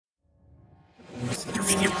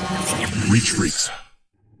Retreat.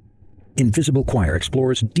 Invisible Choir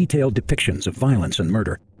explores detailed depictions of violence and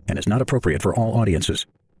murder and is not appropriate for all audiences.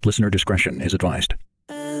 Listener discretion is advised.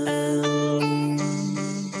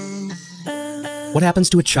 What happens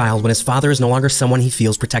to a child when his father is no longer someone he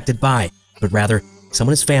feels protected by, but rather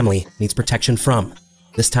someone his family needs protection from?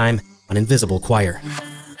 This time, on Invisible Choir.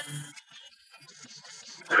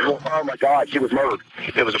 Oh my God, she was murdered.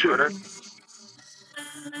 It was a murder?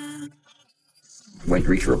 Went to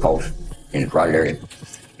reach for a pulse in the carotid area,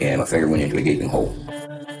 and my finger went into a gaping hole.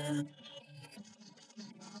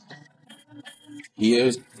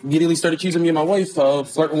 He immediately started accusing me and my wife of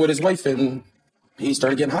flirting with his wife, and he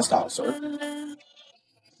started getting hostile, sir.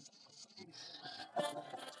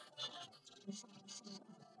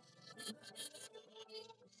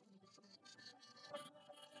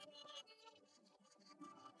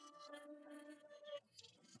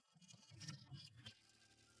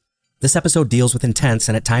 This episode deals with intense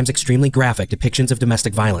and at times extremely graphic depictions of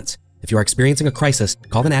domestic violence. If you are experiencing a crisis,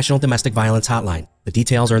 call the National Domestic Violence Hotline. The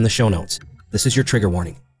details are in the show notes. This is your trigger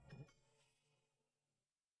warning.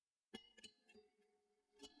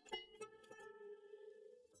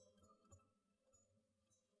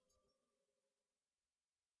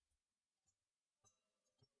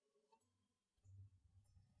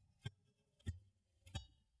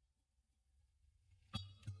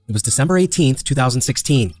 It was December 18th,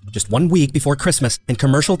 2016, just 1 week before Christmas in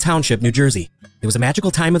Commercial Township, New Jersey. It was a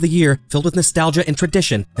magical time of the year filled with nostalgia and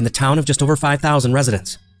tradition in the town of just over 5,000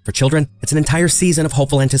 residents. For children, it's an entire season of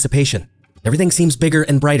hopeful anticipation. Everything seems bigger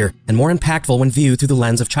and brighter and more impactful when viewed through the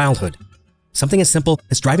lens of childhood. Something as simple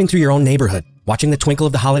as driving through your own neighborhood, watching the twinkle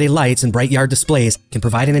of the holiday lights and bright yard displays can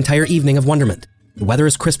provide an entire evening of wonderment. The weather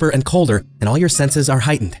is crisper and colder, and all your senses are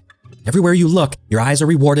heightened. Everywhere you look, your eyes are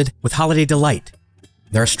rewarded with holiday delight.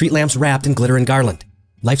 There are street lamps wrapped in glitter and garland.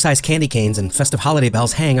 Life-size candy canes and festive holiday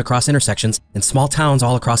bells hang across intersections in small towns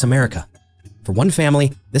all across America. For one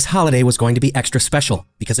family, this holiday was going to be extra special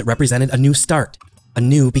because it represented a new start, a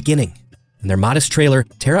new beginning. In their modest trailer,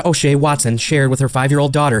 Tara O'Shea Watson shared with her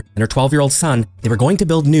 5-year-old daughter and her 12-year-old son they were going to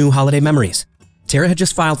build new holiday memories. Tara had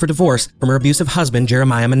just filed for divorce from her abusive husband,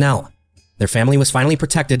 Jeremiah Manel. Their family was finally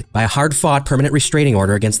protected by a hard-fought permanent restraining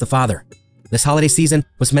order against the father. This holiday season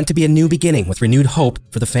was meant to be a new beginning with renewed hope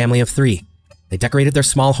for the family of 3. They decorated their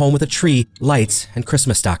small home with a tree, lights, and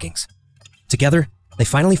Christmas stockings. Together, they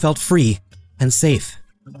finally felt free and safe.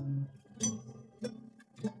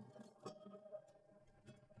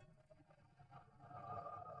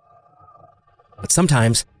 But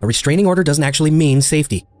sometimes, a restraining order doesn't actually mean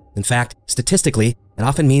safety. In fact, statistically, it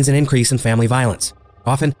often means an increase in family violence.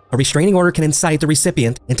 Often, a restraining order can incite the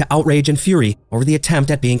recipient into outrage and fury over the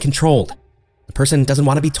attempt at being controlled. The person doesn't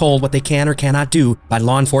want to be told what they can or cannot do by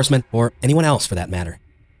law enforcement or anyone else for that matter.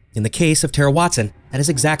 In the case of Tara Watson, that is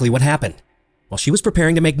exactly what happened. While she was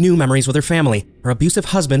preparing to make new memories with her family, her abusive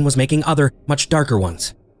husband was making other, much darker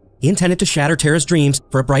ones. He intended to shatter Tara's dreams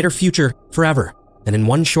for a brighter future forever, and in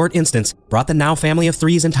one short instance brought the now family of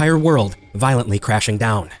 3's entire world violently crashing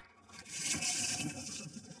down.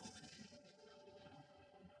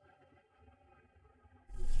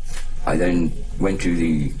 I then went to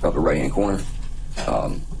the upper right-hand corner,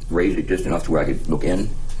 raised it just enough to where I could look in.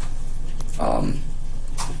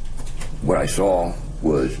 What I saw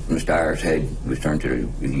was Miss Dyer's head was turned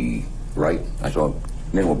to the right. I saw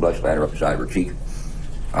minimal blood splatter up the side of her cheek.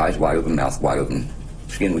 Eyes wide open, mouth wide open.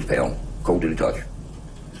 Skin was pale, cold to the touch.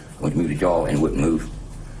 I went to move the jaw and it wouldn't move.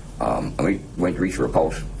 I went to reach for a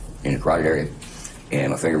pulse in the carotid area,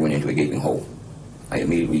 and my finger went into a gaping hole. I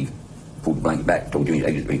immediately pulled the blanket back, told Jimmy to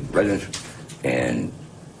exit the residence, and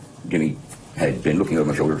Jimmy had been looking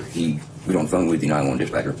over my shoulder. He was on the phone with the 911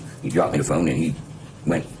 dispatcher. He dropped me the phone and he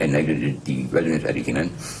went and exited the residence as he came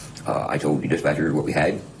in. I told the dispatcher what we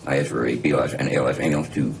had. I asked for a BLS and ALS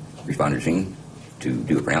ambulance to respond to the scene to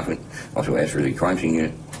do a pronouncement. Also asked for the crime scene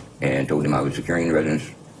unit and told them I was securing the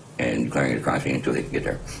residence and declaring it a crime scene until they could get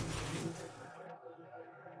there.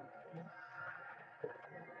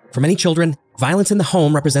 For many children, violence in the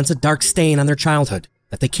home represents a dark stain on their childhood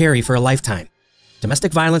that they carry for a lifetime.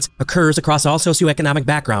 Domestic violence occurs across all socioeconomic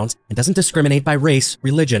backgrounds and doesn't discriminate by race,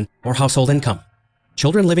 religion, or household income.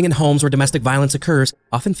 Children living in homes where domestic violence occurs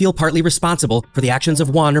often feel partly responsible for the actions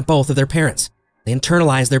of one or both of their parents. They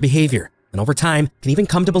internalize their behavior, and over time can even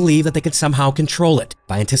come to believe that they could somehow control it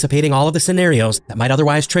by anticipating all of the scenarios that might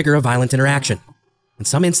otherwise trigger a violent interaction. In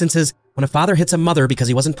some instances, when a father hits a mother because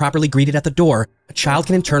he wasn't properly greeted at the door, a child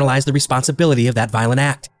can internalize the responsibility of that violent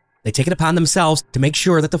act. They take it upon themselves to make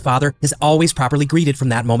sure that the father is always properly greeted from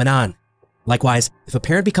that moment on. Likewise, if a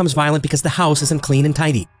parent becomes violent because the house isn't clean and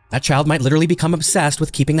tidy, That child might literally become obsessed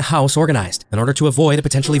with keeping the house organized in order to avoid a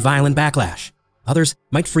potentially violent backlash. Others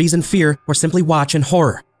might freeze in fear or simply watch in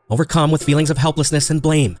horror, overcome with feelings of helplessness and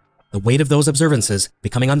blame, the weight of those observances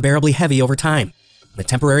becoming unbearably heavy over time, the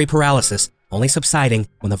temporary paralysis only subsiding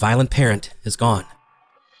when the violent parent is gone.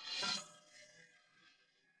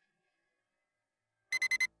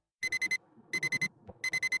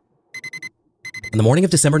 On the morning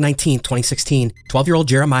of December 19, 2016, 12-year-old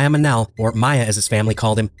Jeremiah Manel, or Maya as his family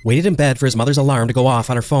called him, waited in bed for his mother's alarm to go off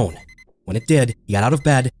on her phone. When it did, he got out of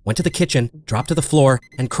bed, went to the kitchen, dropped to the floor,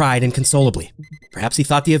 and cried inconsolably. Perhaps he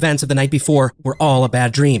thought the events of the night before were all a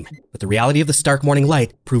bad dream, but the reality of the stark morning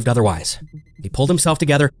light proved otherwise. He pulled himself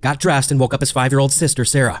together, got dressed, and woke up his 5-year-old sister,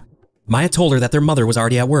 Sarah. Maya told her that their mother was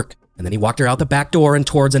already at work, and then he walked her out the back door and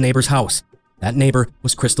towards a neighbor's house. That neighbor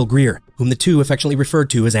was Crystal Greer, whom the two affectionately referred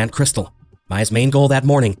to as Aunt Crystal. Maya's main goal that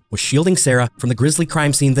morning was shielding Sarah from the grisly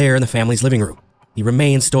crime scene there in the family's living room. He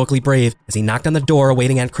remained stoically brave as he knocked on the door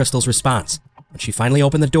awaiting Aunt Crystal's response. When she finally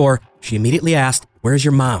opened the door, she immediately asked, "Where's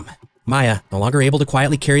your mom?" Maya, no longer able to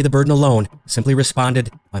quietly carry the burden alone, simply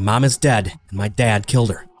responded, "My mom is dead and my dad killed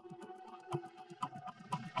her."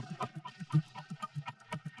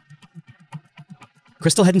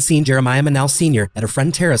 Crystal hadn't seen Jeremiah Manel Sr. at her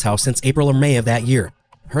friend Tara's house since April or May of that year.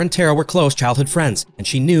 Her and Tara were close childhood friends, and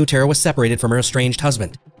she knew Tara was separated from her estranged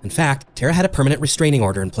husband. In fact, Tara had a permanent restraining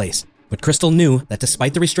order in place. But Crystal knew that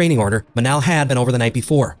despite the restraining order, Manel had been over the night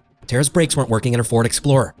before. Tara's brakes weren't working in her Ford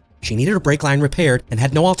Explorer. She needed her brake line repaired and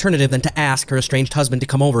had no alternative than to ask her estranged husband to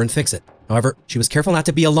come over and fix it. However, she was careful not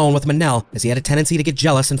to be alone with Manel, as he had a tendency to get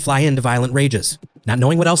jealous and fly into violent rages. Not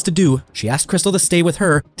knowing what else to do, she asked Crystal to stay with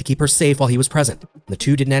her to keep her safe while he was present. The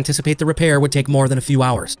two didn't anticipate the repair would take more than a few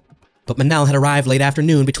hours. But Manel had arrived late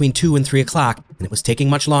afternoon between 2 and 3 o'clock, and it was taking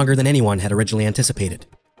much longer than anyone had originally anticipated.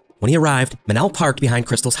 When he arrived, Manel parked behind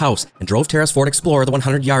Crystal's house and drove Tara's Ford Explorer the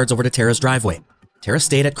 100 yards over to Tara's driveway. Tara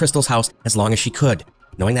stayed at Crystal's house as long as she could,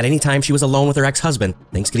 knowing that any time she was alone with her ex-husband,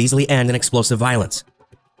 things could easily end in explosive violence.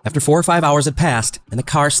 After 4 or 5 hours had passed, and the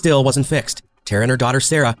car still wasn't fixed, Tara and her daughter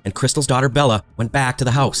Sarah and Crystal's daughter Bella went back to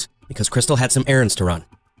the house because Crystal had some errands to run.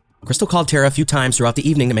 Crystal called Tara a few times throughout the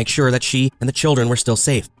evening to make sure that she and the children were still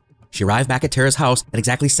safe. She arrived back at Tara's house at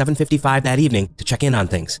exactly 7:55 that evening to check in on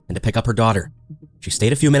things and to pick up her daughter. She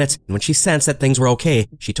stayed a few minutes, and when she sensed that things were okay,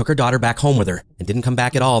 she took her daughter back home with her and didn't come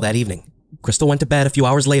back at all that evening. Crystal went to bed a few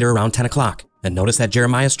hours later around 10 o'clock and noticed that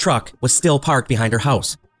Jeremiah's truck was still parked behind her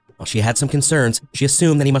house. While she had some concerns, she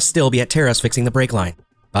assumed that he must still be at Tara's fixing the brake line.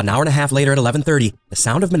 About an hour and a half later at 11:30, the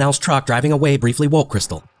sound of Manel's truck driving away briefly woke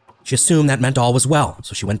Crystal. She assumed that meant all was well,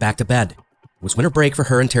 so she went back to bed. It was winter break for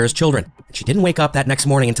her and Tara's children, and she didn't wake up that next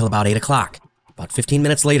morning until about 8 o'clock. About 15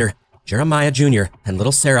 minutes later, Jeremiah Jr. and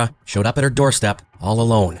little Sarah showed up at her doorstep all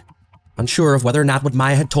alone. Unsure of whether or not what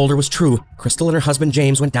Maya had told her was true, Crystal and her husband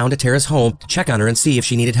James went down to Tara's home to check on her and see if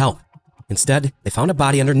she needed help. Instead, they found a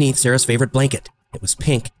body underneath Sarah's favorite blanket. It was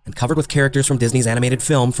pink and covered with characters from Disney's animated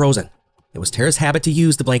film Frozen. It was Tara's habit to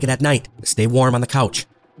use the blanket at night to stay warm on the couch.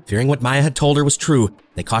 Fearing what Maya had told her was true,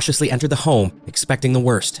 they cautiously entered the home, expecting the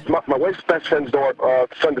worst. My wife's best friend's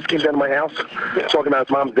son just came down to my house, talking about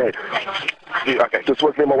his mom's dead. Okay. Just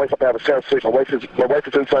with me and my wife up to have a sound sleep. My wife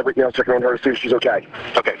is inside right now, checking on her to see if she's okay.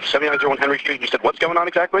 Okay, 7901 Henry Street. You said what's going on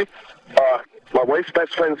exactly? My wife's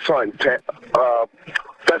best friend's son,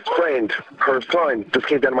 her son, just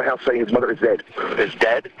came down to my house saying his mother is dead. Is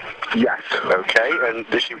dead? Yes. Okay, and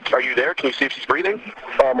are you there? Can you see if she's breathing?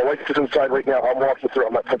 My wife is inside right now. I'm walking through.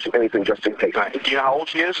 I'm not touching anything just in case. Right. Do you know how old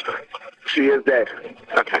she is? She is dead.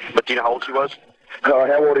 Okay, but do you know how old she was?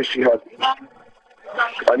 How old is she, hon?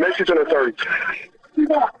 I know she's in her 30s.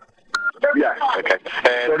 Yes. Okay.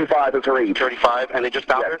 And 35 is her age. 35, and they just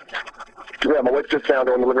found her? Yeah, my wife just found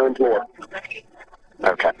her on the living room floor.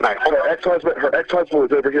 Okay. All right. Her ex-husband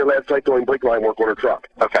was over here last night doing brake line work on her truck.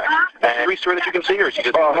 Okay. And injuries to her that you can see, or is she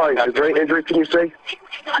just... Hi. Is there any injuries can you see?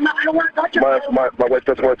 My wife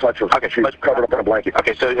doesn't want to touch her. Okay. She's covered up in a blanket.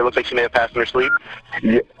 Okay, so it looks like she may have passed in her sleep?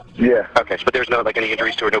 Yeah. Okay, but there's no, any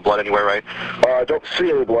injuries to her, no blood anywhere, right? I don't see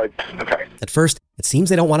any blood. Okay. At first, it seems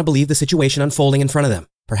they don't want to believe the situation unfolding in front of them.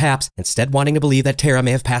 Perhaps instead wanting to believe that Tara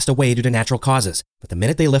may have passed away due to natural causes. But the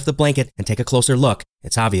minute they lift the blanket and take a closer look,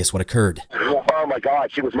 it's obvious what occurred. Oh my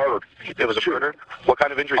God, she was murdered. It was a murder? What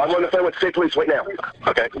kind of injuries? I'm on the phone with state police right now.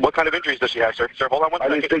 Okay, what kind of injuries does she have, sir? Sir, hold on one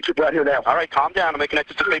second. I need state trooper out here now. All right, calm down. I'm going to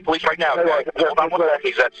connect to state police right now. Okay? Hold on one second.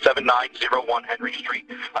 He's at 7901 Henry Street.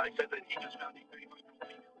 He said that he just found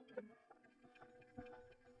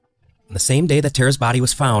On the same day that Tara's body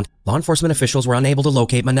was found, law enforcement officials were unable to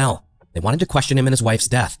locate Manel. They wanted to question him in his wife's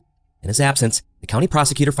death. In his absence, the county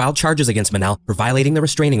prosecutor filed charges against Manel for violating the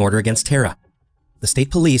restraining order against Tara. The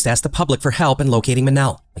state police asked the public for help in locating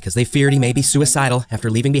Manel because they feared he may be suicidal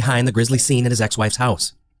after leaving behind the grisly scene at his ex-wife's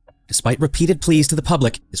house. Despite repeated pleas to the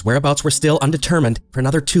public, his whereabouts were still undetermined for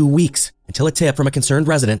another 2 weeks until a tip from a concerned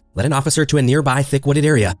resident led an officer to a nearby thick-wooded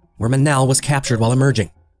area where Manel was captured while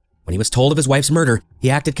emerging. When he was told of his wife's murder,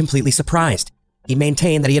 he acted completely surprised. He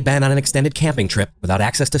maintained that he had been on an extended camping trip without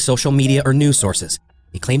access to social media or news sources.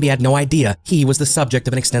 He claimed he had no idea he was the subject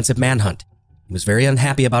of an extensive manhunt. He was very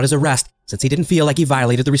unhappy about his arrest since he didn't feel like he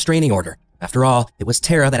violated the restraining order. After all, it was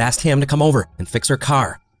Tara that asked him to come over and fix her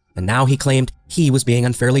car. And now he claimed he was being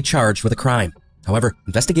unfairly charged with a crime. However,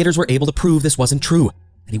 investigators were able to prove this wasn't true,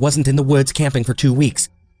 that he wasn't in the woods camping for 2 weeks.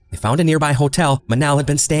 They found a nearby hotel Manel had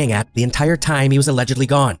been staying at the entire time he was allegedly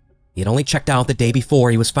gone. He had only checked out the day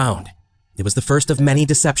before he was found. It was the first of many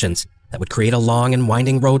deceptions that would create a long and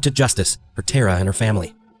winding road to justice for Tara and her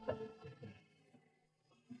family.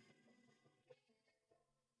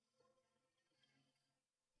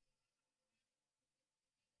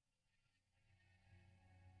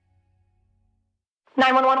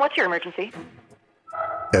 What's your emergency?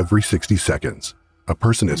 Every 60 seconds, a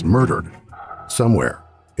person is murdered somewhere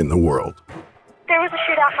in the world. There was a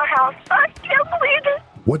shootout in our house. I can't believe it.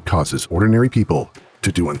 What causes ordinary people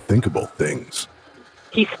to do unthinkable things?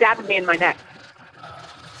 He stabbed me in my neck.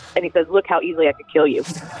 And he says, look how easily I could kill you.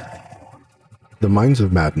 The Minds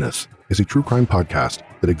of Madness is a true crime podcast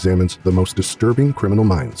that examines the most disturbing criminal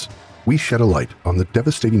minds. We shed a light on the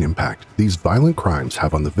devastating impact these violent crimes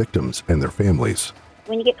have on the victims and their families.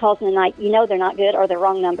 When you get calls in the night, you know they're not good or they're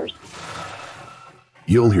wrong numbers.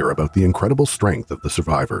 You'll hear about the incredible strength of the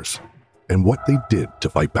survivors and what they did to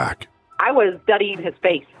fight back. I was studying his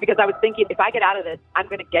face because I was thinking, if I get out of this, I'm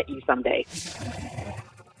going to get you someday.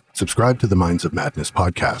 Subscribe to the Minds of Madness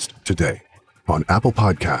podcast today on Apple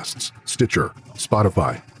Podcasts, Stitcher,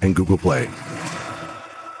 Spotify, and Google Play.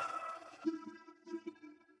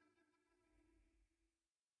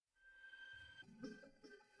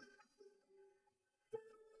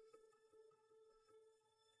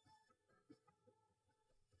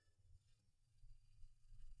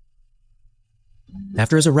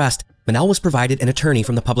 After his arrest, Manel was provided an attorney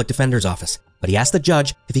from the public defender's office, but he asked the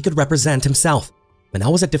judge if he could represent himself.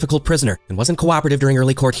 Manel was a difficult prisoner and wasn't cooperative during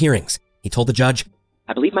early court hearings. He told the judge,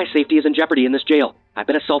 I believe my safety is in jeopardy in this jail. I've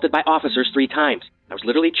been assaulted by officers 3 times. I was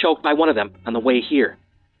literally choked by one of them on the way here.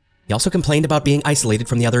 He also complained about being isolated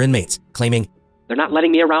from the other inmates, claiming, They're not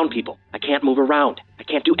letting me around people. I can't move around. I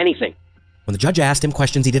can't do anything. When the judge asked him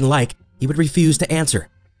questions he didn't like, he would refuse to answer.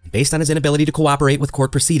 Based on his inability to cooperate with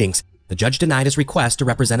court proceedings, the judge denied his request to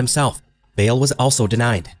represent himself. Bail was also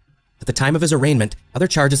denied. At the time of his arraignment, other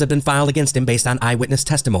charges had been filed against him based on eyewitness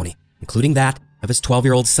testimony, including that of his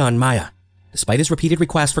 12-year-old son, Maya. Despite his repeated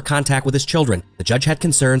requests for contact with his children, the judge had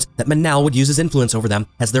concerns that Manel would use his influence over them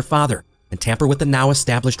as their father and tamper with the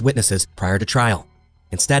now-established witnesses prior to trial.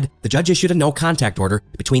 Instead, the judge issued a no-contact order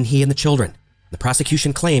between he and the children. The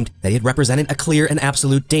prosecution claimed that he had represented a clear and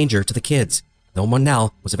absolute danger to the kids, though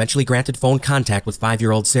Manel was eventually granted phone contact with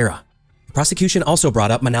 5-year-old Sarah. The prosecution also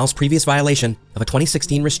brought up Manel's previous violation of a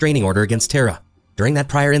 2016 restraining order against Tara. During that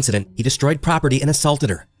prior incident, he destroyed property and assaulted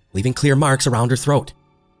her, leaving clear marks around her throat.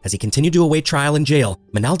 As he continued to await trial in jail,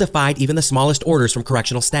 Manel defied even the smallest orders from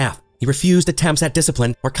correctional staff. He refused attempts at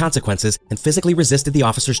discipline or consequences and physically resisted the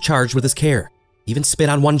officers charged with his care. He even spit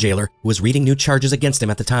on one jailer who was reading new charges against him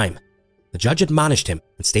at the time. The judge admonished him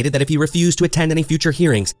and stated that if he refused to attend any future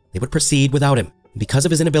hearings, they would proceed without him. Because of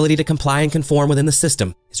his inability to comply and conform within the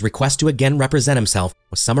system, his request to again represent himself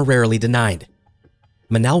was summarily denied.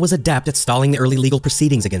 Manel was adept at stalling the early legal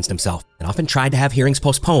proceedings against himself and often tried to have hearings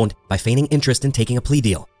postponed by feigning interest in taking a plea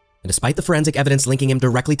deal. And despite the forensic evidence linking him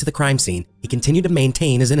directly to the crime scene, he continued to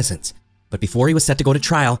maintain his innocence. But before he was set to go to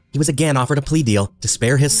trial, he was again offered a plea deal to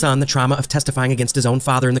spare his son the trauma of testifying against his own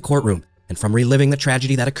father in the courtroom and from reliving the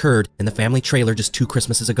tragedy that occurred in the family trailer just 2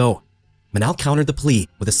 Christmases ago. Manel countered the plea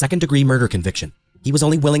with a second-degree murder conviction. He was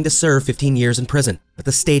only willing to serve 15 years in prison, but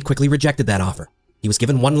the state quickly rejected that offer. He was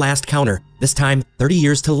given one last counter, this time 30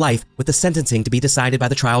 years to life, with the sentencing to be decided by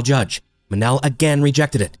the trial judge. Manel again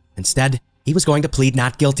rejected it. Instead, he was going to plead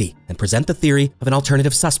not guilty and present the theory of an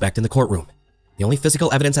alternative suspect in the courtroom. The only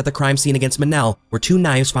physical evidence at the crime scene against Manel were 2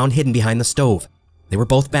 knives found hidden behind the stove. They were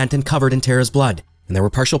both bent and covered in Tara's blood, and there were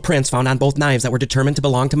partial prints found on both knives that were determined to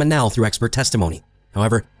belong to Manel through expert testimony.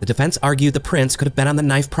 However, the defense argued the prints could have been on the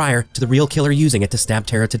knife prior to the real killer using it to stab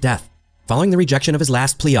Tara to death. Following the rejection of his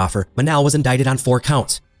last plea offer, Manel was indicted on 4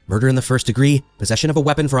 counts: murder in the 1st degree, possession of a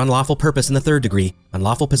weapon for unlawful purpose in the 3rd degree,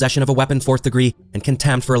 unlawful possession of a weapon 4th degree, and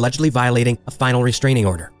contempt for allegedly violating a final restraining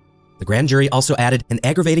order. The grand jury also added an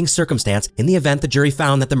aggravating circumstance in the event the jury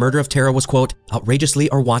found that the murder of Tara was, quote, outrageously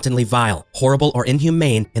or wantonly vile, horrible or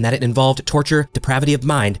inhumane in that it involved torture, depravity of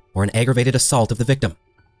mind, or an aggravated assault of the victim.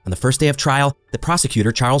 On the first day of trial, the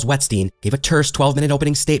prosecutor, Charles Wetstein, gave a terse 12-minute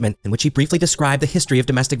opening statement in which he briefly described the history of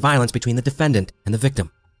domestic violence between the defendant and the victim.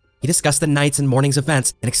 He discussed the night's and morning's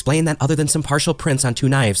events and explained that other than some partial prints on 2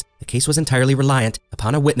 knives, the case was entirely reliant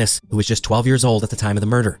upon a witness who was just 12 years old at the time of the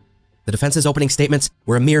murder. The defense's opening statements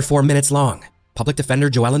were a mere 4 minutes long. Public defender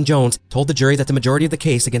Joellen Jones told the jury that the majority of the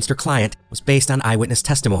case against her client was based on eyewitness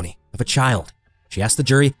testimony of a child. She asked the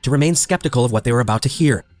jury to remain skeptical of what they were about to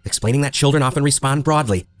hear, explaining that children often respond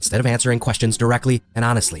broadly instead of answering questions directly and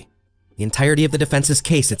honestly. The entirety of the defense's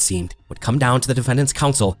case, it seemed, would come down to the defendant's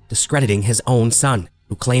counsel discrediting his own son,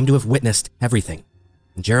 who claimed to have witnessed everything.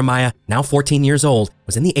 And Jeremiah, now 14 years old,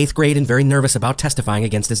 was in the 8th grade and very nervous about testifying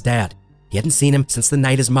against his dad. He hadn't seen him since the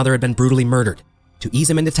night his mother had been brutally murdered. To ease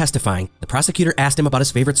him into testifying, the prosecutor asked him about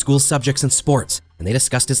his favorite school subjects and sports, and they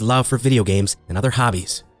discussed his love for video games and other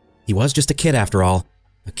hobbies. He was just a kid after all,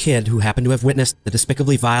 a kid who happened to have witnessed the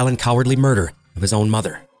despicably vile and cowardly murder of his own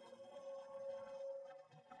mother.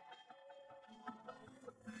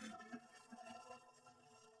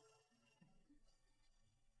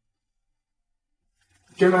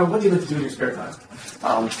 Jeremiah, what do you like to do in your spare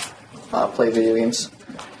time? Play video games.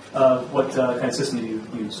 What kind of system do you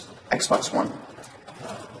use? Xbox One.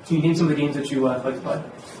 Can you name some of the games that you like to play?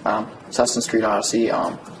 Assassin's Creed Odyssey,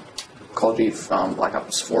 Call of Duty, Black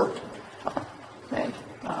Ops 4, and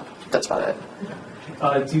that's about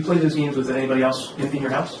it. Do you play those games with anybody else in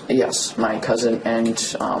your house? Yes, my cousin and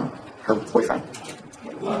her boyfriend.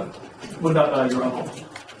 What about your uncle?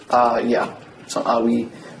 Yeah. So we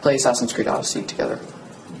play Assassin's Creed Odyssey together.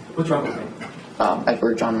 What's your uncle's name?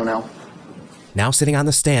 Edward John Monell. Now sitting on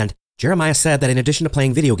the stand, Jeremiah said that in addition to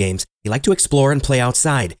playing video games, he liked to explore and play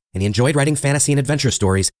outside, and he enjoyed writing fantasy and adventure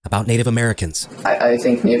stories about Native Americans. I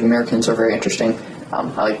think Native Americans are very interesting. I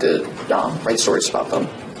like to write stories about them.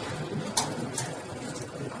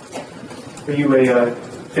 Are you a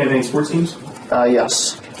fan of any sports teams?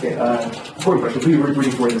 Yes. Okay, important question. Who are you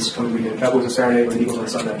rooting for this coming weekend? Cowboys on Saturday or the Eagles on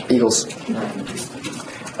Sunday? Eagles.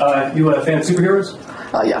 You a fan of superheroes?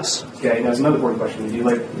 Yes. Okay, now another important question. Do you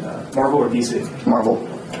like Marvel or DC? Marvel.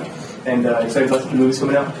 And excited about the movies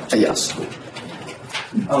coming out? Yes.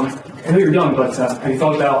 I know you're young, but have you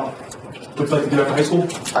thought about what you'd like to do after high school?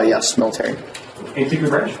 Yes, military. Any particular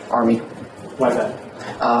branch? Army. Why is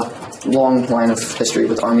that? Long line of history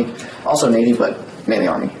with Army. Also Navy, but mainly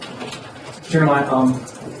Army. Jeremiah,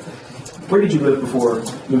 where did you live before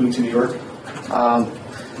moving to New York?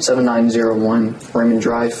 7901 Raymond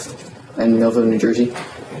Drive in Millville, New Jersey.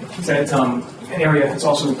 Is that an area that's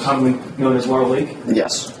also commonly known as Laurel Lake?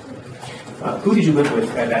 Yes. Who did you live with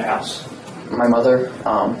at that house? My mother,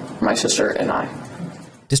 my sister, and I.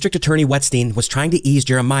 District Attorney Wetstein was trying to ease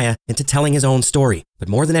Jeremiah into telling his own story, but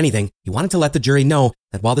more than anything, he wanted to let the jury know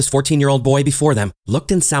that while this 14-year-old boy before them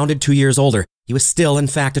looked and sounded 2 years older, he was still, in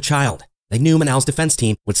fact, a child. They knew Manal's defense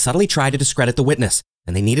team would subtly try to discredit the witness,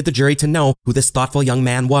 and they needed the jury to know who this thoughtful young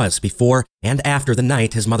man was before and after the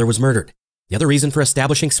night his mother was murdered. The other reason for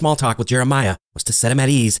establishing small talk with Jeremiah was to set him at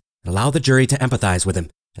ease and allow the jury to empathize with him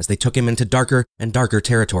as they took him into darker and darker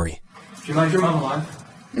territory. Jeremiah, is your mom alive?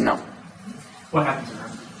 No. What happened to her?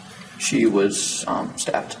 She was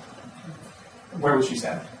stabbed. Where was she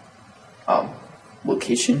stabbed?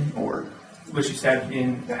 Location or? Was she stabbed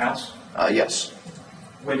in the house? Yes.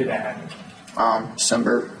 When did that happen?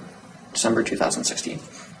 December 2016.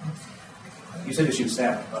 You said that she was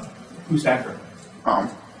stabbed. Who stabbed her?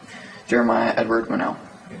 Jeremiah Edward Monell.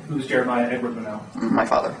 Who's Jeremiah Edward Monell? My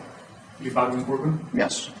father. Your father in the courtroom?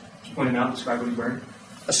 Yes. Point him out, describe what he's wearing.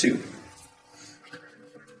 A suit.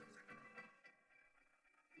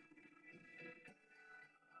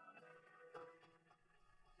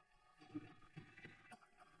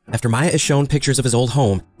 After Maya is shown pictures of his old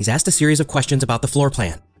home, he's asked a series of questions about the floor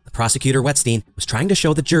plan. The prosecutor, Wetstein, was trying to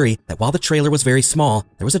show the jury that while the trailer was very small,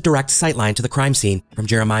 there was a direct sightline to the crime scene from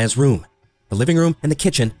Jeremiah's room. The living room and the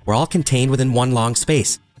kitchen were all contained within one long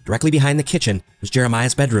space. Directly behind the kitchen was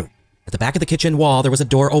Jeremiah's bedroom. At the back of the kitchen wall, there was a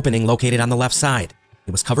door opening located on the left side.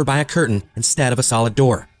 It was covered by a curtain instead of a solid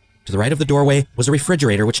door. To the right of the doorway was a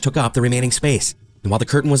refrigerator which took up the remaining space. And while the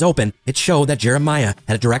curtain was open, it showed that Jeremiah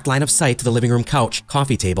had a direct line of sight to the living room couch,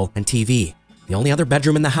 coffee table, and TV. The only other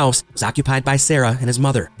bedroom in the house was occupied by Sarah and his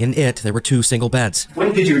mother. In it, there were 2 single beds.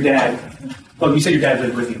 When did your dad, well, you said your dad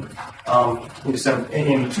lived with you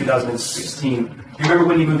in 2016. Do you remember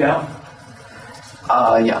when he moved out?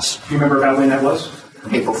 Yes. Do you remember about when that was?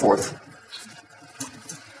 April 4th.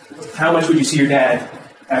 How much would you see your dad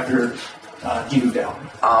after he moved out?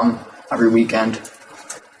 every weekend.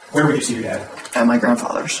 Where would you see your dad? At my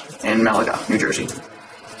grandfather's in Malaga, New Jersey.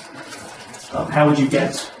 How would you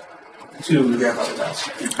get to your grandfather's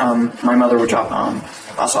house? My mother would drop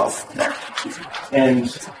us off there. And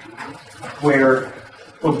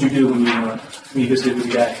what would you do when you visited with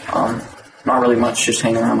your dad? Not really much, just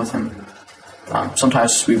hang around with him.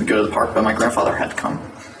 Sometimes we would go to the park, but my grandfather had to come.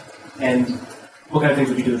 And what kind of things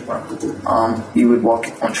would you do at the park? We would walk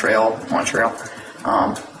on trail.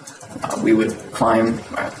 We would climb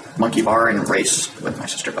a monkey bar and race with my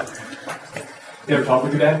sister. But you ever talk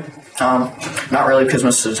with your dad? Not really, because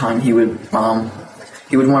most of the time he would want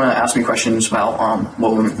to ask me questions about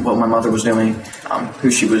what my mother was doing, who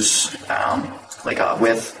she was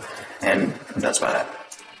with, and that's about it.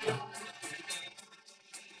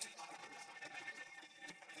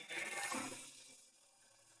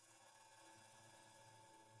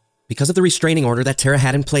 Because of the restraining order that Tara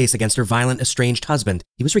had in place against her violent, estranged husband,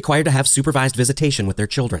 he was required to have supervised visitation with their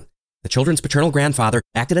children. The children's paternal grandfather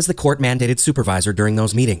acted as the court-mandated supervisor during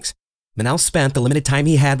those meetings. Manal spent the limited time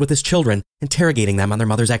he had with his children interrogating them on their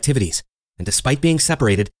mother's activities. And despite being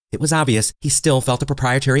separated, it was obvious he still felt a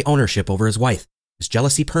proprietary ownership over his wife. His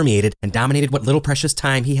jealousy permeated and dominated what little precious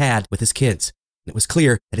time he had with his kids. And it was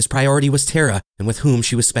clear that his priority was Tara and with whom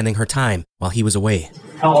she was spending her time while he was away.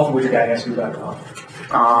 How often would your dad ask you about your mom?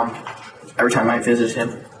 Every time I visited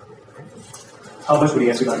him. How much would he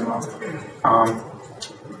ask you about your mom?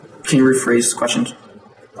 Can you rephrase the questions?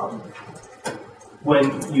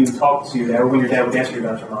 When you talked to your dad, or when your dad would ask you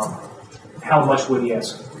about your mom, how much would he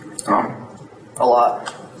ask? A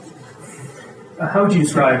lot. How would you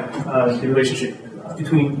describe the relationship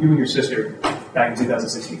between you and your sister back in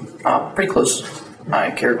 2016? Pretty close.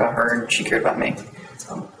 I cared about her and she cared about me.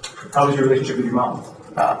 How was your relationship with your mom?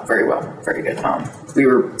 Very well. Very good. We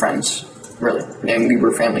were friends, really. And we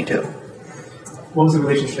were family, too. What was the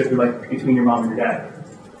relationship like between your mom and your dad?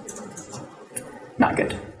 Not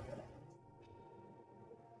good.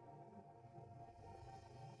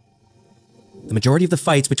 The majority of the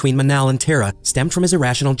fights between Manal and Tara stemmed from his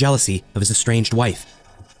irrational jealousy of his estranged wife.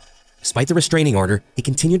 Despite the restraining order, he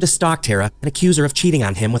continued to stalk Tara and accuse her of cheating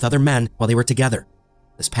on him with other men while they were together.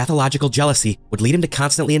 This pathological jealousy would lead him to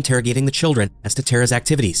constantly interrogating the children as to Tara's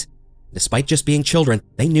activities. Despite just being children,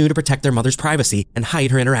 they knew to protect their mother's privacy and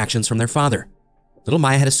hide her interactions from their father. Little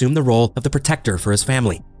Maya had assumed the role of the protector for his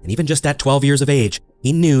family, and even just at 12 years of age,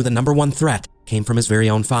 he knew the number one threat came from his very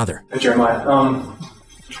own father. Hey, Jeremiah,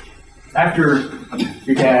 after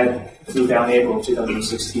your dad moved out in April of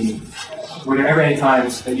 2016, were there ever any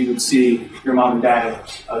times that you would see your mom and dad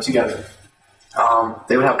together?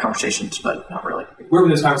 They would have conversations, but not really. Where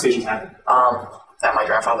would those conversations happen? At my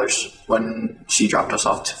grandfather's, when she dropped us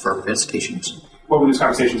off for visitations. What were those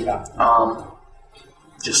conversations about?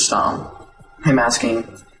 Just him asking,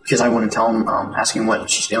 because I wouldn't tell him, asking what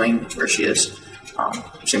she's doing, where she is.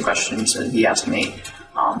 Same questions that he asked me,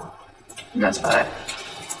 and that's about it.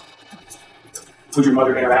 Would your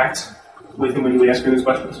mother interact with him when you would ask her those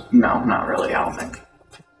questions? No, not really, I don't think.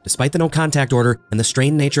 Despite the no-contact order and the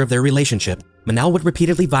strained nature of their relationship, Manal would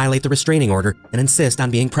repeatedly violate the restraining order and insist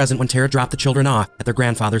on being present when Tara dropped the children off at their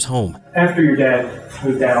grandfather's home. After your dad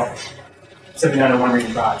moved out, 7901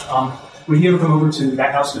 Region Drive, would he ever come over to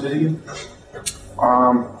that house to visit you?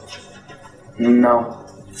 No.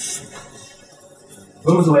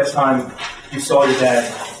 When was the last time you saw your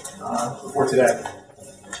dad before today?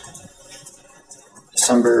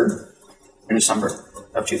 In December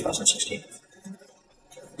of 2016.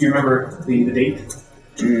 Do you remember the date?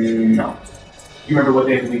 No. Do you remember what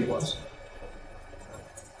day of the week it was?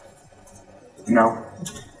 No.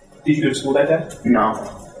 Did you go to school that day?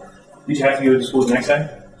 No. Did you have to go to school the next day?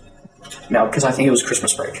 No, because I think it was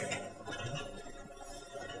Christmas break.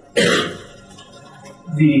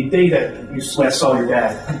 The day that you last saw your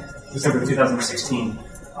dad, December 2016, do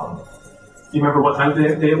you remember what time of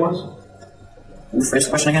the day it was? Rephrase the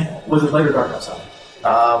question again? Was it light or dark outside?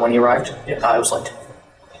 When he arrived? Yes. It was late.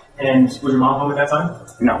 And was your mom home at that time?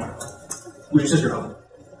 No. Was your sister home?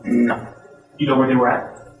 No. You know where they were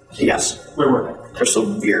at? Yes. Where were they?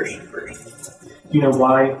 Crystal Beers. Do you know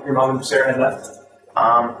why your mom and Sarah had left?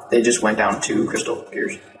 They just went down to Crystal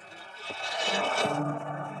Beers.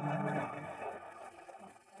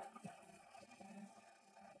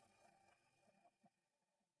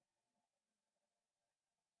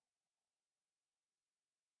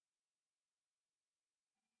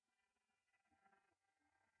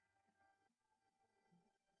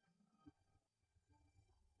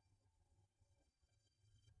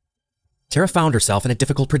 Tara found herself in a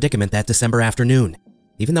difficult predicament that December afternoon.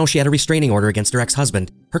 Even though she had a restraining order against her ex-husband,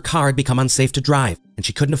 her car had become unsafe to drive, and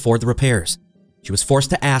she couldn't afford the repairs. She was forced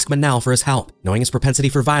to ask Manel for his help. Knowing his propensity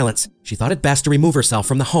for violence, she thought it best to remove herself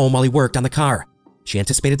from the home while he worked on the car. She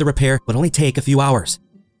anticipated the repair would only take a few hours.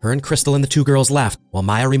 Her and Crystal and the two girls left, while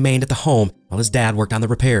Maya remained at the home while his dad worked on the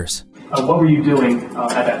repairs. What were you doing at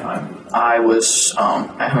that time? I was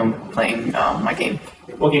at home playing my game.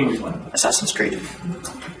 What game were you playing? Assassin's Creed.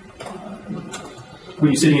 Were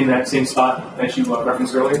you sitting in that same spot that you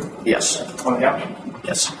referenced earlier? Yes. On the couch?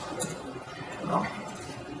 Yes.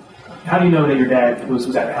 How do you know that your dad was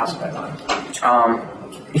at the house at that time?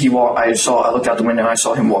 I looked out the window and I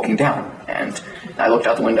saw him walking down. And I looked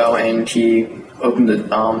out the window and he opened the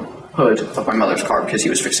hood of my mother's car because he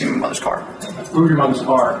was fixing my mother's car. Where was your mother's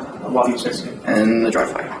car while he was fixing it? In the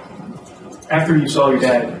driveway. After you saw your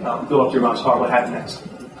dad go up to your mom's car, what happened next?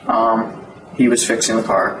 He was fixing the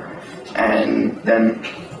car, and then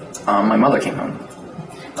my mother came home.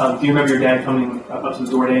 Do you remember your dad coming up to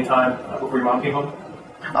the door at any time before your mom came home?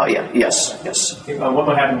 Oh, yeah. Yes.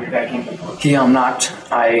 What happened when your dad came home? He knocked.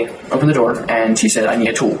 I opened the door, and he said, I need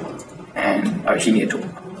a tool. And he needed a tool.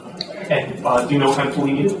 And do you know what kind of tool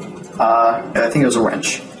he needed? I think it was a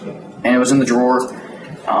wrench. And it was in the drawer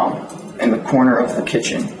in the corner of the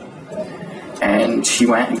kitchen. And he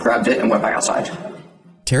went and grabbed it and went back outside.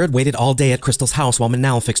 Tara had waited all day at Crystal's house while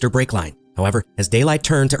Manel fixed her brake line. However, as daylight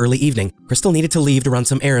turned to early evening, Crystal needed to leave to run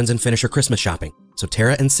some errands and finish her Christmas shopping. So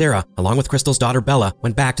Tara and Sarah, along with Crystal's daughter Bella,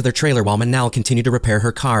 went back to their trailer while Manel continued to repair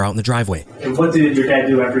her car out in the driveway. And what did your dad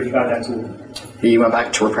do after he got that tool? He went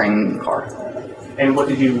back to repairing the car. And what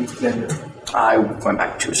did you then do? I went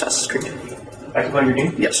back to Assassin's Creed. Back to playing your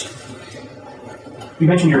game? Yes. You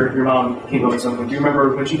mentioned your mom came home at some point. Do you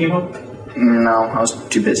remember when she came home? No, I was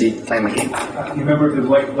too busy playing my game. Do you remember if it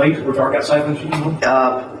was late or dark outside when she came home?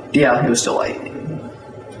 Yeah, it was still light.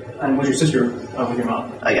 And was your sister with your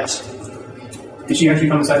mom? Yes. Did she actually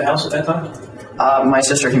come inside the house at that time? My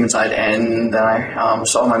sister came inside, and then I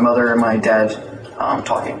saw my mother and my dad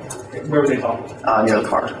talking. Where were they talking? Near the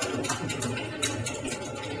car.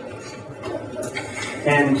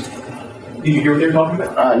 And did you hear what they were talking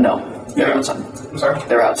about? No. They were outside. I'm sorry?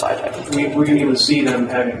 They were outside. Were you able to see them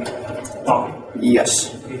talking? Yes.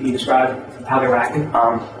 Can you describe how they were acting?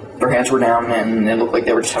 Their hands were down, and it looked like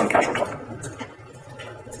they were just having casual talk.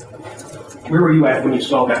 Where were you at when you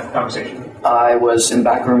saw that conversation? I was in the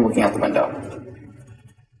back room looking out the window.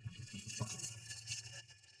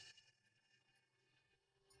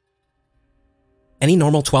 Any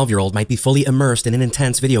normal 12-year-old might be fully immersed in an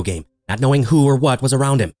intense video game, not knowing who or what was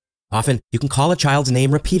around him. Often, you can call a child's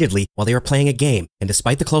name repeatedly while they are playing a game, and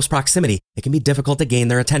despite the close proximity, it can be difficult to gain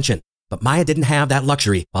their attention. But Maya didn't have that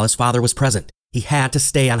luxury while his father was present. He had to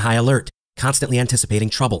stay on high alert, constantly anticipating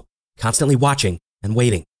trouble, constantly watching and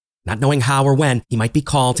waiting, not knowing how or when he might be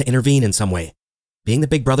called to intervene in some way. Being the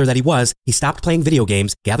big brother that he was, he stopped playing video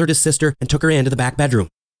games, gathered his sister, and took her into the back bedroom.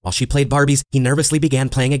 While she played Barbies, he nervously began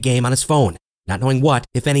playing a game on his phone, not knowing what,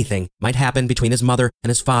 if anything, might happen between his mother and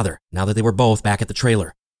his father now that they were both back at the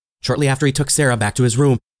trailer. Shortly after he took Sarah back to his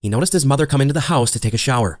room, he noticed his mother come into the house to take a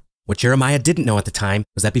shower. What Jeremiah didn't know at the time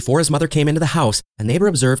was that before his mother came into the house, a neighbor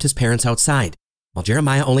observed his parents outside. While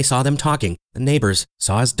Jeremiah only saw them talking, the neighbors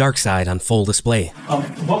saw his dark side on full display.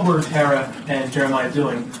 What were Tara and Jeremiah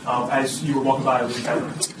doing as you were walking by with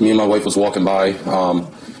Tara? Me and my wife was walking by.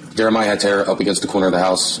 Jeremiah had Tara up against the corner of the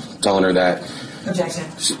house, telling her that... Objection.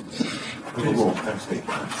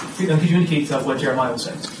 Could you indicate what Jeremiah was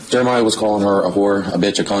saying? Jeremiah was calling her a whore, a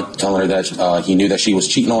bitch, a cunt, telling her that he knew that she was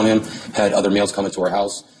cheating on him, had other males come into her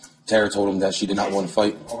house. Tara told him that she did not want to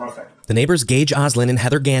fight. The neighbors Gage Oslin and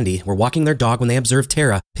Heather Gandy were walking their dog when they observed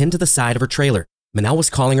Tara pinned to the side of her trailer. Manel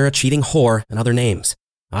was calling her a cheating whore and other names.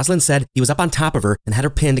 Oslin said he was up on top of her and had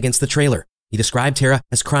her pinned against the trailer. He described Tara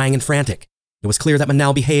as crying and frantic. It was clear that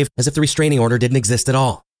Manel behaved as if the restraining order didn't exist at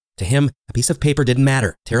all. To him, a piece of paper didn't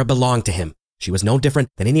matter. Tara belonged to him. She was no different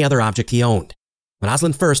than any other object he owned. When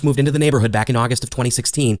Oslin first moved into the neighborhood back in August of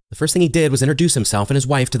 2016, the first thing he did was introduce himself and his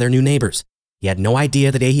wife to their new neighbors. He had no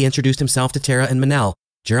idea the day he introduced himself to Tara and Manel,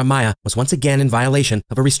 Jeremiah was once again in violation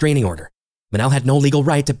of a restraining order. Manel had no legal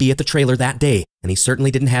right to be at the trailer that day, and he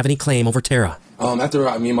certainly didn't have any claim over Tara.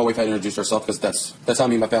 After me and my wife had introduced ourselves, because that's how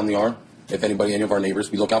me and my family are. If anybody, any of our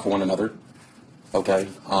neighbors, we look out for one another. Okay.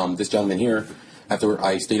 This gentleman here, after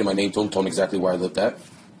I stated my name to him, told him exactly where I lived at.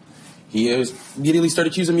 He immediately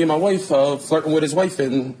started accusing me and my wife of flirting with his wife,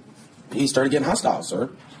 and he started getting hostile, sir.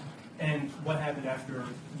 And what happened after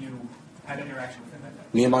you had an interaction with him that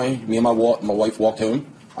day? Me and my wife walked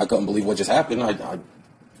home. I couldn't believe what just happened. I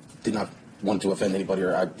did not want to offend anybody,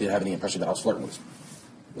 or I didn't have any impression that I was flirting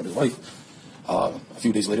with his wife. A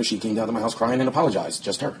few days later, she came down to my house crying and apologized.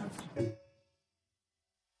 Just her.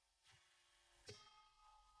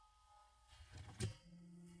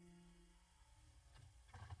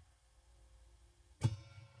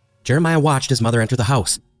 Jeremiah watched his mother enter the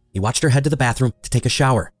house. He watched her head to the bathroom to take a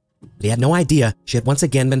shower, but he had no idea she had once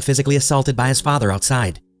again been physically assaulted by his father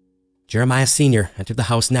outside. Jeremiah Sr. entered the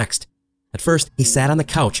house next. At first, he sat on the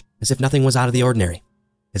couch as if nothing was out of the ordinary,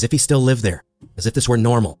 as if he still lived there, as if this were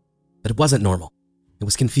normal. But it wasn't normal. It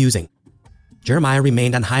was confusing. Jeremiah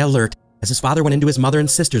remained on high alert as his father went into his mother and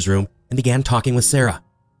sister's room and began talking with Sarah.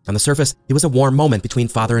 On the surface, it was a warm moment between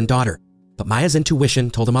father and daughter, but Maya's intuition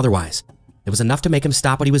told him otherwise. It was enough to make him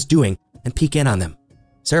stop what he was doing and peek in on them.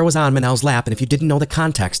 Sarah was on Manel's lap, and if you didn't know the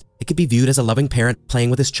context, it could be viewed as a loving parent playing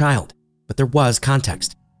with his child. But there was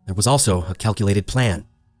context. There was also a calculated plan.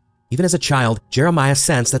 Even as a child, Jeremiah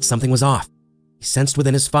sensed that something was off. He sensed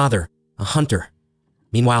within his father a hunter.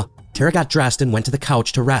 Meanwhile, Tara got dressed and went to the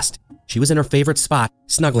couch to rest. She was in her favorite spot,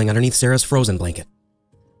 snuggling underneath Sarah's frozen blanket.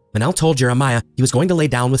 Manel told Jeremiah he was going to lay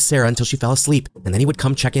down with Sarah until she fell asleep, and then he would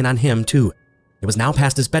come check in on him too. It was now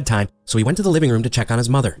past his bedtime, so he went to the living room to check on his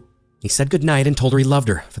mother. He said goodnight and told her he loved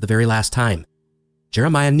her for the very last time.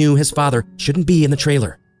 Jeremiah knew his father shouldn't be in the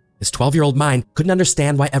trailer. His 12-year-old mind couldn't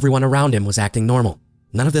understand why everyone around him was acting normal.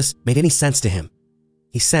 None of this made any sense to him.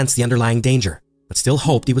 He sensed the underlying danger, but still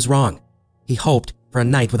hoped he was wrong. He hoped for a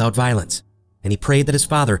night without violence, and he prayed that his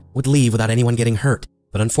father would leave without anyone getting hurt.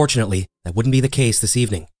 But unfortunately, that wouldn't be the case this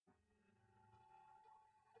evening.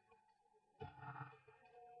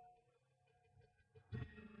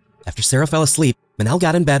 After Sarah fell asleep, Manel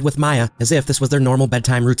got in bed with Maya as if this was their normal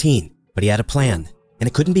bedtime routine. But he had a plan, and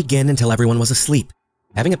it couldn't begin until everyone was asleep.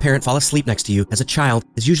 Having a parent fall asleep next to you as a child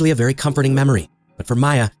is usually a very comforting memory, but for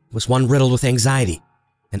Maya, it was one riddled with anxiety,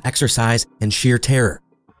 an exercise in sheer terror.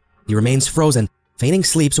 He remains frozen, feigning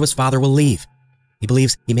sleep so his father will leave. He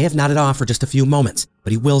believes he may have nodded off for just a few moments,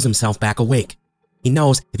 but he wills himself back awake. He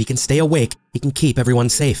knows if he can stay awake, he can keep everyone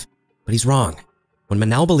safe. But he's wrong. When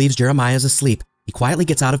Manel believes Jeremiah is asleep, he quietly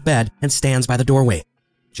gets out of bed and stands by the doorway.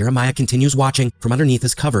 Jeremiah continues watching from underneath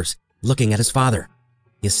his covers, looking at his father.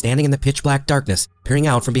 He is standing in the pitch-black darkness, peering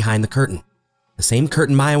out from behind the curtain. The same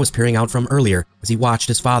curtain Maya was peering out from earlier as he watched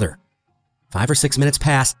his father. 5 or 6 minutes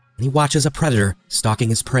pass, and he watches a predator stalking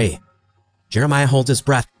his prey. Jeremiah holds his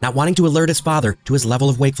breath, not wanting to alert his father to his level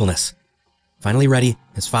of wakefulness. Finally ready,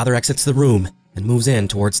 his father exits the room and moves in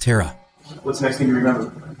towards Tara. What's the next thing you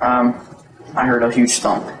remember? I heard a huge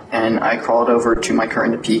thump, and I crawled over to my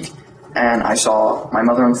curtain to peek, and I saw my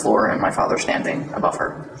mother on the floor and my father standing above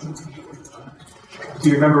her. Do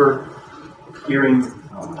you remember hearing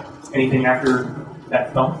anything after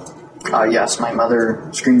that thump? Yes, my mother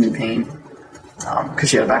screamed in pain because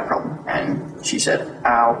she had a back problem, and she said,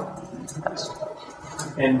 "Ow."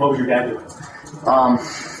 And what was your dad doing?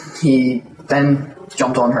 He then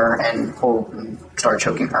jumped on her and started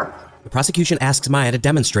choking her. The prosecution asks Maya to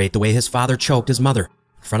demonstrate the way his father choked his mother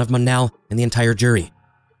in front of Manel and the entire jury.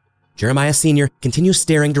 Jeremiah Sr. continues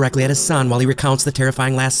staring directly at his son while he recounts the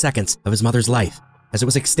terrifying last seconds of his mother's life, as it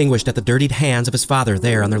was extinguished at the dirtied hands of his father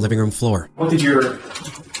there on their living room floor. What did your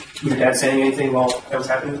dad saying anything while that was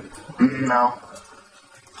happening? No.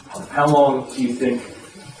 How long do you think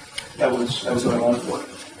that was going on for?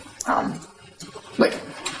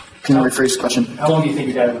 Can you rephrase the question? How long do you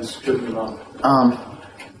think your dad was choking your mom?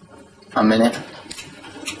 A minute,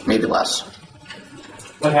 maybe less.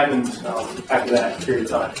 What happened after that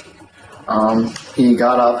period of time? He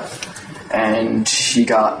got up and he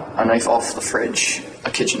got a knife off the fridge,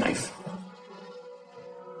 a kitchen knife.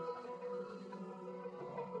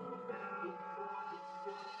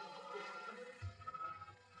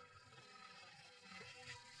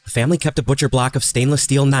 The family kept a butcher block of stainless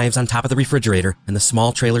steel knives on top of the refrigerator in the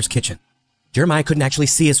small trailer's kitchen. Jeremiah couldn't actually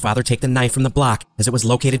see his father take the knife from the block as it was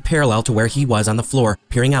located parallel to where he was on the floor,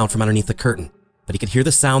 peering out from underneath the curtain. But he could hear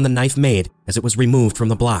the sound the knife made as it was removed from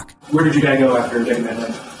the block. Where did your dad go after getting that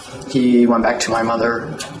knife? He went back to my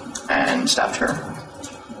mother and stabbed her.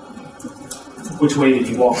 Which way did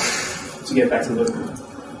you walk to get back to the living room?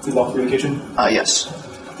 Did you walk through the kitchen? Yes.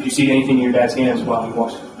 Did you see anything in your dad's hands while he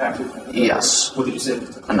walked back to the Yes. What did you see?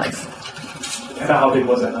 A knife. About how big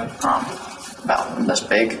was that knife? About this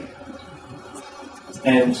big.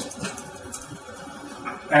 And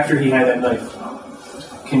after he had that knife,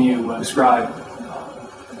 can you describe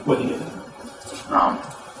what he did?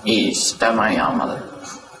 He stabbed my mother.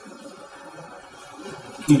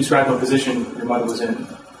 Can you describe what position your mother was in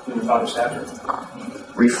when your father stabbed her?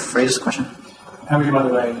 Rephrase the question. How was your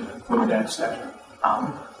mother laying when your dad stabbed her?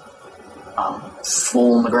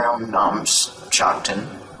 Full on the ground, shocked and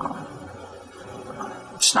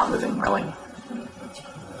just not moving, really.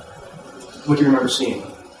 What do you remember seeing?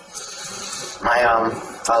 My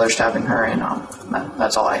father stabbing her, and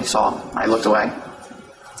that's all I saw. I looked away.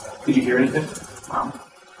 Did you hear anything?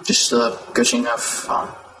 Just the gushing of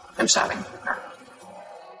him stabbing her.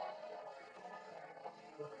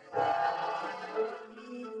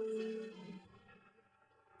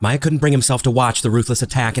 Maya couldn't bring himself to watch the ruthless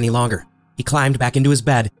attack any longer. He climbed back into his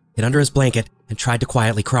bed, hid under his blanket, and tried to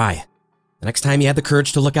quietly cry. The next time he had the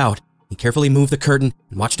courage to look out, he carefully moved the curtain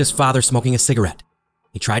and watched his father smoking a cigarette.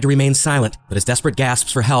 He tried to remain silent, but his desperate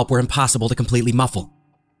gasps for help were impossible to completely muffle.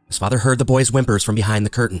 His father heard the boy's whimpers from behind the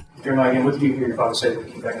curtain. Jeremiah, again, what did you hear your father say when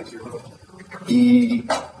you came back into your room?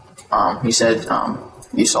 He said,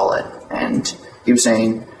 you saw it, and he was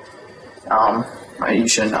saying, you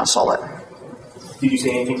shouldn't have saw it. Did you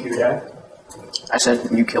say anything to your dad? I said,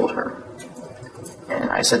 you killed her. And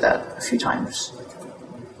I said that a few times.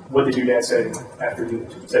 What did your dad say after you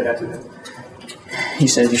said that to him? He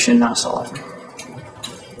said, you should not saw it.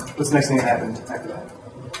 What's the next thing that happened after that?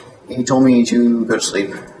 He told me to go to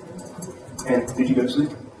sleep. And did you go to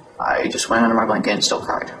sleep? I just went under my blanket and still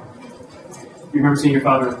cried. You remember seeing your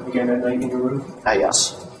father again that night in your room?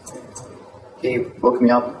 Yes. He woke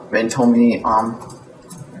me up and told me,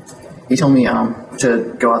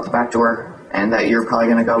 to go out the back door and that you're probably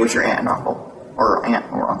going to go with your aunt and uncle. Or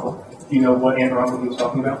aunt or uncle. Do you know what aunt or uncle he was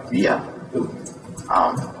talking about? Yeah.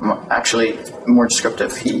 Actually, more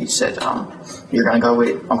descriptive, he said, you're going to go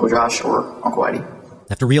with Uncle Josh or Uncle Eddie.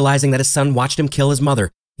 After realizing that his son watched him kill his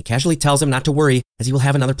mother, he casually tells him not to worry as he will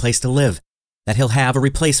have another place to live, that he'll have a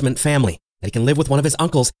replacement family, that he can live with one of his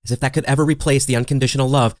uncles as if that could ever replace the unconditional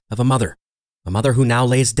love of a mother who now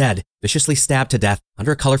lays dead, viciously stabbed to death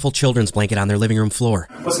under a colorful children's blanket on their living room floor.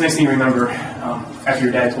 What's the next thing you remember after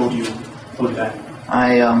your dad told you that?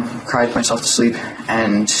 I cried myself to sleep,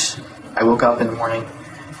 and I woke up in the morning,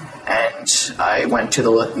 and I went to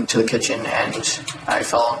the kitchen, and I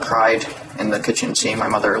fell and cried in the kitchen, seeing my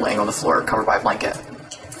mother laying on the floor, covered by a blanket.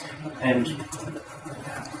 And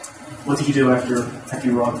what did you do after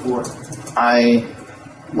you were on the floor? I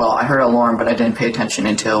heard an alarm, but I didn't pay attention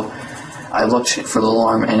until I looked for the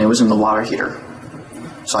alarm, and it was in the water heater.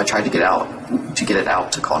 So I tried to get it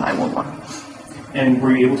out to call 911. And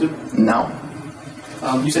were you able to? No.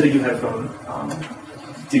 You said that you had a phone.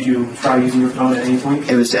 Did you try using your phone at any point?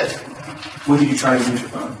 It was dead. When did you try to use your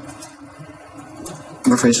phone?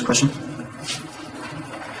 Rephrase the question.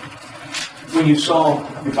 When you saw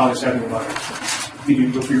your father stabbing your mother, did you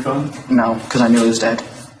look for your phone? No, because I knew it was dead.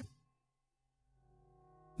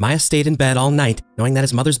 Maya stayed in bed all night, knowing that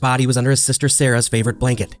his mother's body was under his sister Sarah's favorite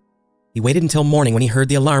blanket. He waited until morning when he heard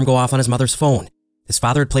the alarm go off on his mother's phone. His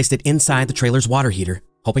father had placed it inside the trailer's water heater,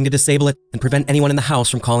 hoping to disable it and prevent anyone in the house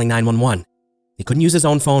from calling 911. He couldn't use his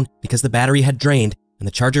own phone because the battery had drained and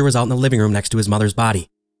the charger was out in the living room next to his mother's body.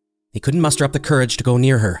 He couldn't muster up the courage to go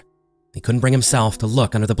near her. He couldn't bring himself to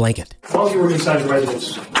look under the blanket. While you were inside the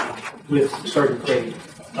residence with Sergeant Craig,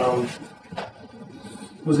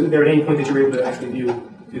 was there at any point that you were able to actually view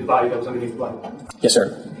the body that was underneath the blanket? Yes,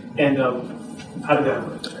 sir. And how did that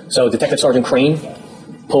work? So Detective Sergeant Crane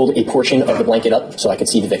pulled a portion of the blanket up so I could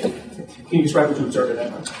see the victim. Can you describe what you observed at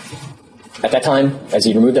that time? At that time, as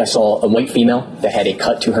he removed it, I saw a white female that had a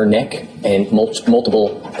cut to her neck and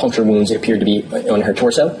multiple puncture wounds that appeared to be on her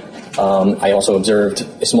torso. I also observed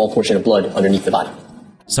a small portion of blood underneath the body.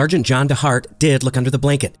 Sergeant John DeHart did look under the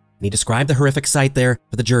blanket, and he described the horrific sight there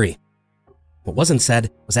for the jury. What wasn't said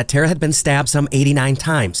was that Tara had been stabbed some 89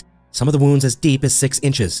 times, some of the wounds as deep as 6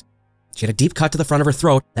 inches. She had a deep cut to the front of her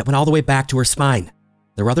throat that went all the way back to her spine.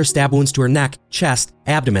 There were other stab wounds to her neck, chest,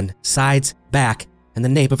 abdomen, sides, back, and the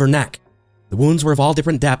nape of her neck. The wounds were of all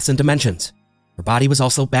different depths and dimensions. Her body was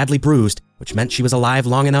also badly bruised, which meant she was alive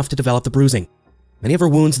long enough to develop the bruising. Many of her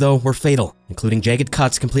wounds, though, were fatal, including jagged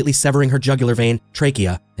cuts completely severing her jugular vein,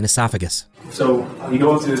 trachea, and esophagus. So, you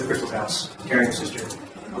go up to Crystal's house, carrying her sister.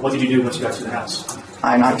 What did you do once you got to the house?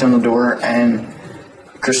 I knocked on the door, and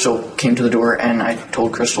Crystal came to the door, and I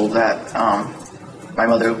told Crystal that my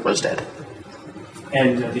mother was dead.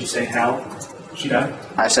 And did you say how she died?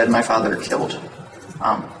 I said my father killed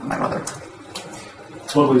my mother.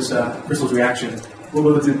 So what was Crystal's reaction?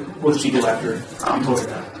 What did she do after you told her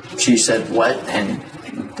that? She said, what? And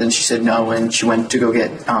then she said no, and she went to go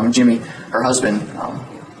get Jimmy, her husband,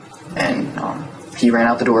 and he ran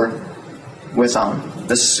out the door with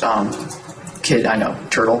this kid I know,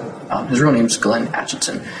 Turtle. His real name is Glenn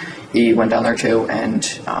Atchison. He went down there too, and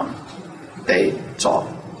they saw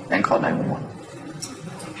and called 911.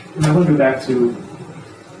 I want to go back to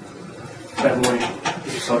that morning that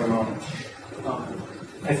you saw your mom.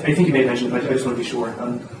 I think you may have mentioned it, but I just want to be sure.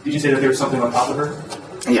 Did you say that there was something on top of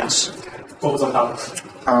her? Yes. What was on top of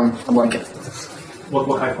her? A blanket.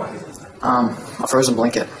 What kind of blanket? A frozen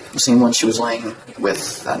blanket. The same one she was laying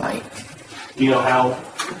with that night. Do you know how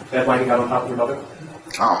that blanket got on top of your mother?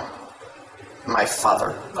 My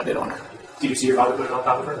father put it on her. Did you see your father put it on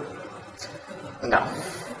top of her? No.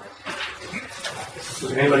 Was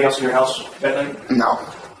there anybody else in your house that night? No.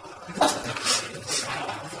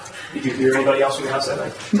 Did you hear anybody else in your house that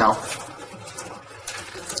night? No.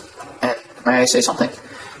 And may I say something?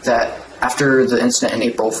 That after the incident in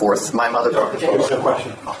April 4th, my mother... No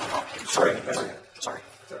question. Sorry. Sorry.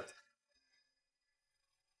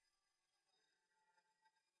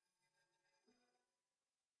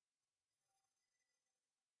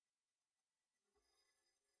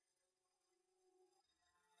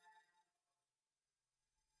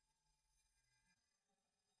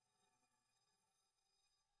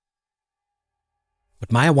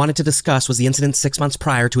 What Maya wanted to discuss was the incident 6 months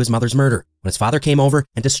prior to his mother's murder, when his father came over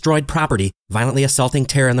and destroyed property, violently assaulting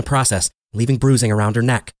Tara in the process, leaving bruising around her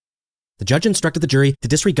neck. The judge instructed the jury to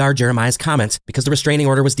disregard Jeremiah's comments because the restraining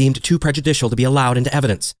order was deemed too prejudicial to be allowed into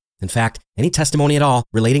evidence. In fact, any testimony at all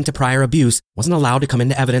relating to prior abuse wasn't allowed to come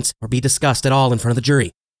into evidence or be discussed at all in front of the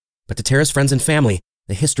jury. But to Tara's friends and family,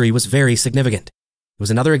 the history was very significant. It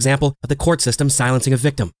was another example of the court system silencing a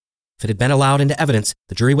victim. If it had been allowed into evidence,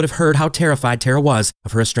 the jury would have heard how terrified Tara was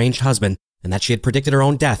of her estranged husband and that she had predicted her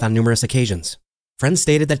own death on numerous occasions. Friends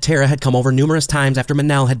stated that Tara had come over numerous times after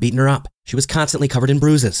Manel had beaten her up. She was constantly covered in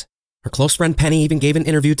bruises. Her close friend Penny even gave an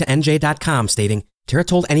interview to NJ.com stating, Tara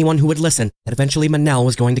told anyone who would listen that eventually Manel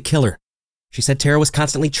was going to kill her. She said Tara was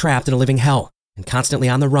constantly trapped in a living hell and constantly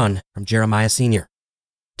on the run from Jeremiah Sr.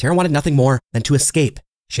 Tara wanted nothing more than to escape.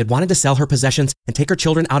 She had wanted to sell her possessions and take her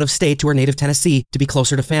children out of state to her native Tennessee to be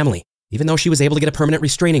closer to family. Even though she was able to get a permanent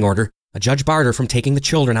restraining order, a judge barred her from taking the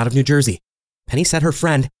children out of New Jersey. Penny said her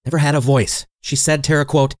friend never had a voice. She said Tara,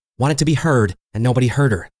 quote, wanted to be heard, and nobody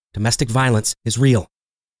heard her. Domestic violence is real.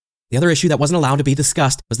 The other issue that wasn't allowed to be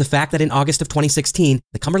discussed was the fact that in August of 2016,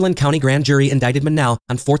 the Cumberland County Grand Jury indicted Manel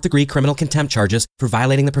on 4th-degree criminal contempt charges for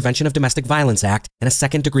violating the Prevention of Domestic Violence Act and a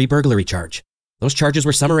 2nd-degree burglary charge. Those charges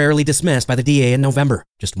were summarily dismissed by the DA in November,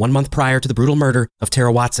 just 1 month prior to the brutal murder of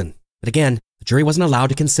Tara Watson. But again, the jury wasn't allowed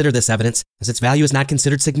to consider this evidence, as its value is not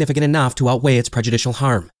considered significant enough to outweigh its prejudicial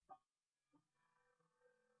harm.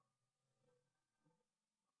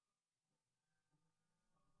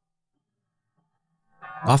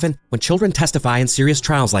 Often, when children testify in serious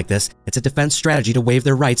trials like this, it's a defense strategy to waive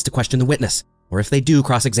their rights to question the witness, or if they do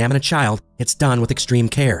cross-examine a child, it's done with extreme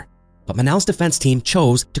care. But Manel's defense team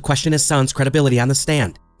chose to question his son's credibility on the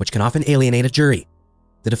stand, which can often alienate a jury.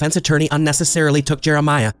 The defense attorney unnecessarily took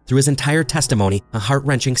Jeremiah through his entire testimony a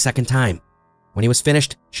heart-wrenching second time. When he was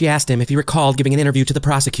finished, she asked him if he recalled giving an interview to the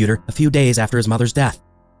prosecutor a few days after his mother's death.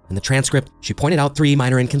 In the transcript, she pointed out 3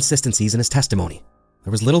 minor inconsistencies in his testimony.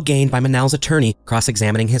 There was little gained by Manel's attorney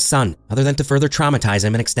cross-examining his son, other than to further traumatize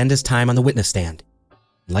him and extend his time on the witness stand.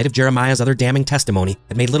 In light of Jeremiah's other damning testimony,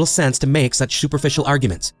 it made little sense to make such superficial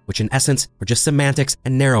arguments, which in essence were just semantics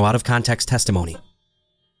and narrow out-of-context testimony.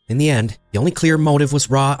 In the end, the only clear motive was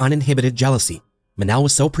raw, uninhibited jealousy. Manel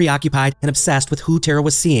was so preoccupied and obsessed with who Tara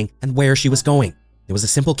was seeing and where she was going. It was a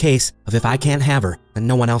simple case of if I can't have her, then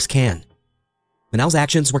no one else can. Manel's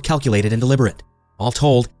actions were calculated and deliberate. All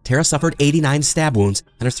told, Tara suffered 89 stab wounds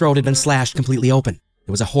and her throat had been slashed completely open.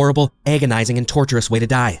 It was a horrible, agonizing, and torturous way to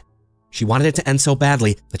die. She wanted it to end so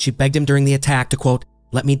badly that she begged him during the attack to, quote,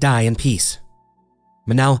 let me die in peace.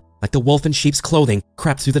 Manel, like the wolf in sheep's clothing,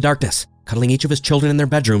 crept through the darkness, cuddling each of his children in their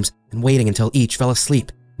bedrooms and waiting until each fell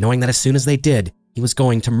asleep, knowing that as soon as they did, he was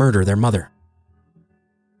going to murder their mother.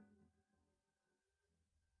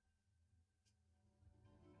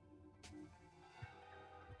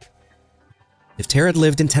 If Tara had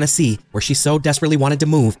lived in Tennessee, where she so desperately wanted to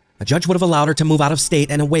move, a judge would have allowed her to move out of state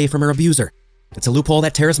and away from her abuser. It's a loophole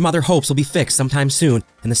that Tara's mother hopes will be fixed sometime soon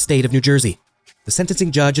in the state of New Jersey. The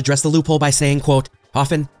sentencing judge addressed the loophole by saying, quote,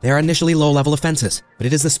 often, they are initially low-level offenses, but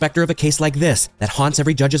it is the specter of a case like this that haunts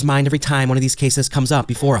every judge's mind every time one of these cases comes up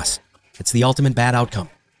before us. It's the ultimate bad outcome.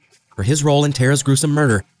 For his role in Tara's gruesome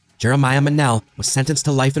murder, Jeremiah Manel was sentenced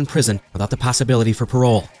to life in prison without the possibility for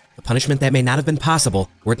parole, a punishment that may not have been possible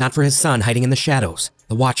were it not for his son hiding in the shadows,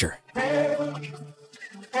 the Watcher.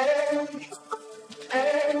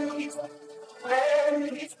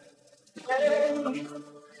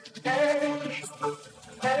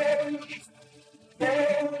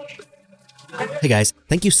 Hey guys,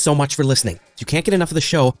 thank you so much for listening. If you can't get enough of the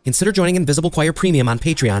show, consider joining Invisible Choir Premium on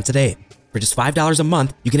Patreon today. For just $5 a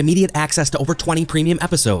month, you get immediate access to over 20 premium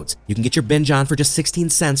episodes. You can get your binge on for just 16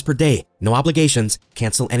 cents per day. No obligations,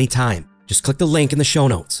 cancel anytime. Just click the link in the show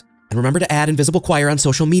notes. And remember to add Invisible Choir on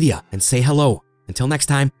social media and say hello. Until next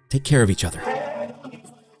time, take care of each other.